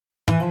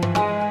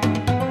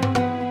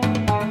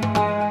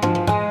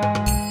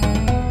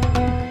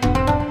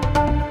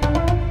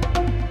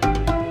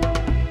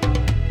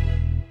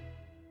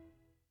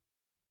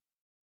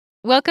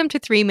Welcome to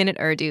 3-Minute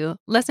Urdu,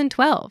 Lesson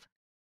 12,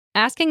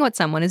 Asking What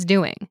Someone is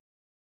Doing.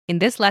 In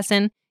this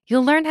lesson,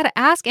 you'll learn how to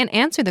ask and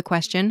answer the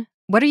question,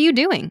 "What are you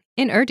doing?"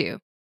 in Urdu.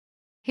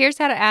 Here's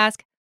how to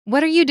ask,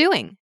 "What are you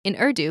doing?" in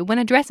Urdu when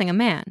addressing a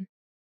man.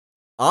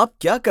 आप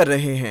क्या कर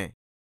रहे हैं?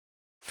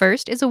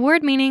 First is a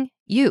word meaning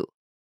you.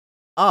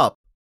 आप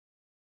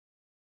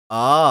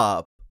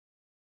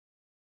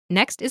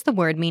Next is the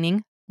word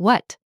meaning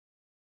what.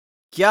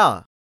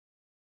 क्या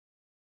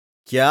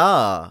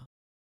क्या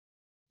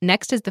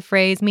Next is the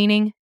phrase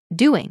meaning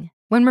doing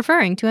when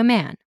referring to a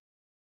man.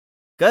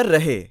 कर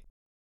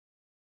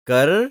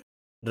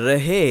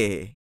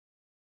रहे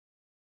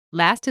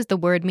Last is the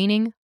word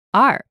meaning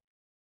are.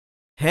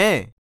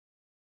 हैं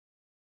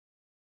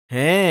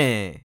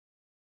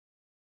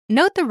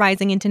Note the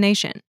rising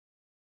intonation.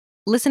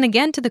 Listen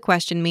again to the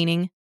question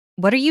meaning,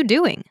 "What are you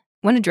doing?"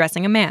 when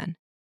addressing a man.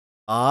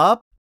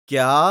 आप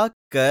क्या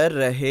कर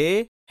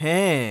रहे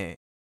हैं?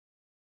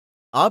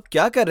 आप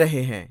क्या कर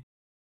रहे हैं?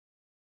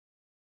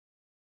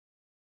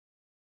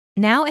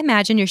 Now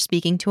imagine you're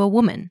speaking to a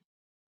woman.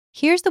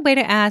 Here's the way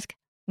to ask,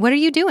 "What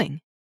are you doing?"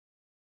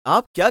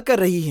 आप क्या कर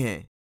रही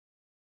हैं?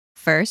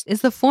 First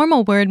is the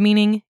formal word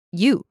meaning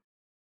you.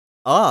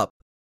 आप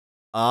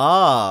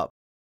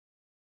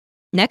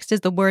Next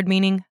is the word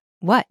meaning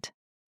what.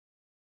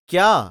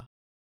 क्या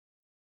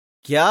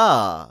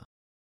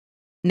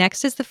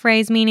Next is the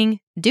phrase meaning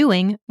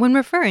doing when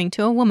referring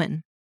to a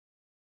woman.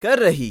 कर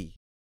रही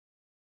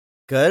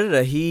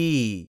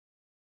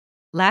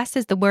Last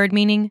is the word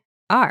meaning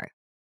are.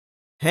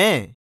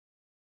 हैं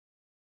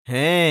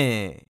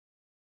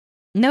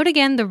Note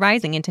again the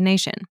rising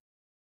intonation.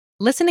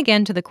 Listen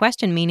again to the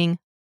question meaning,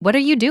 "What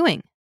are you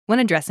doing?" when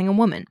addressing a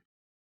woman.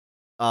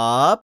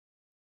 आप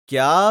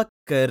क्या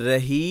कर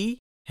रही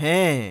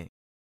हैं?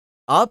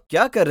 आप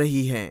क्या कर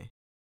रही हैं?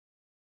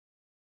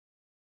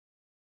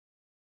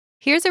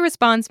 Here's a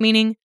response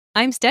meaning,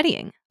 "I'm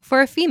studying,"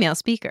 for a female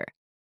speaker.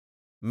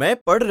 मैं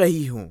पढ़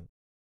रही हूँ.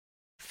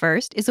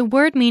 First is a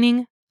word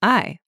meaning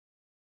I.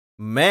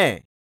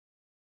 मैं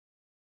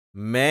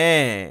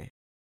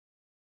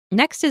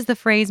Next is the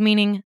phrase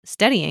meaning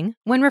studying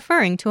when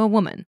referring to a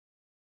woman.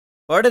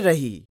 पढ़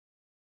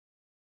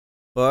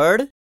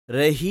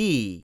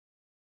रही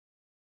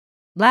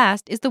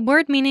Last is the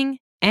word meaning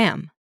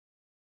am.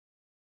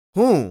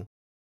 हूँ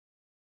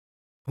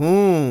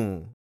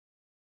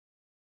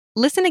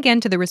Listen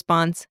again to the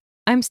response,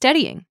 "I'm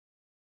studying."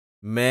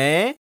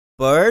 मैं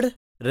पढ़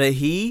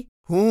रही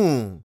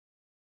हूँ.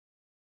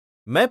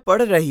 मैं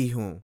पढ़ रही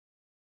हूँ.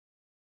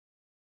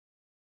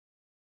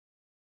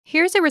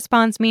 Here's a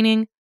response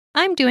meaning,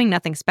 "I'm doing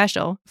nothing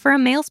special," for a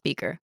male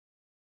speaker.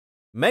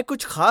 मैं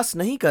कुछ खास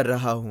नहीं कर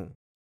रहा हूँ.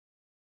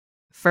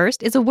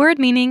 First is a word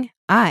meaning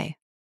I.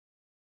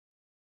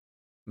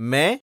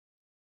 मैं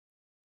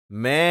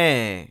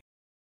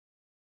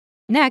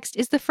Next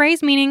is the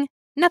phrase meaning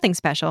nothing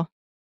special.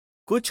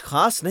 कुछ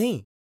खास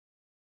नहीं.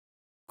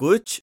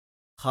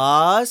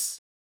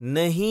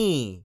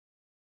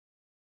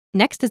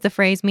 Next is the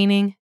phrase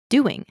meaning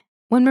doing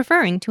when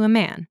referring to a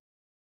man.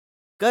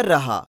 कर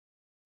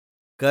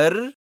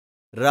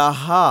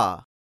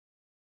रहा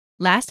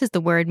Last is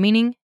the word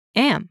meaning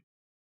am.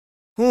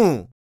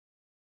 हूँ.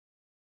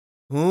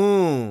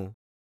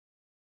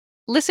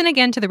 Listen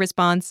again to the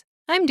response,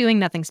 "I'm doing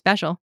nothing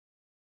special."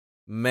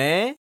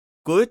 मैं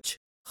कुछ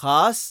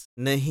खास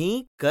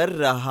नहीं कर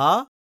रहा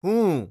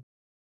हूँ.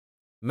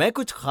 मैं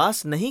कुछ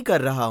खास नहीं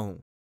कर रहा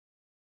हूँ.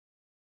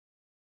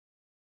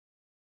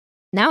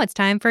 Now it's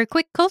time for a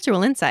quick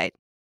cultural insight.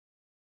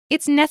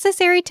 It's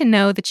necessary to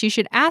know that you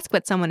should ask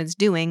what someone is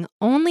doing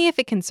only if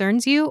it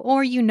concerns you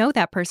or you know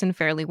that person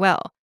fairly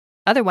well.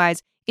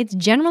 Otherwise, it's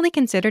generally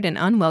considered an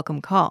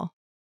unwelcome call.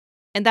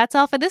 And that's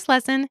all for this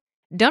lesson.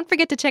 Don't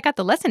forget to check out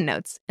the lesson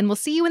notes, and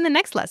we'll see you in the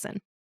next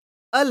lesson.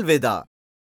 अलविदा.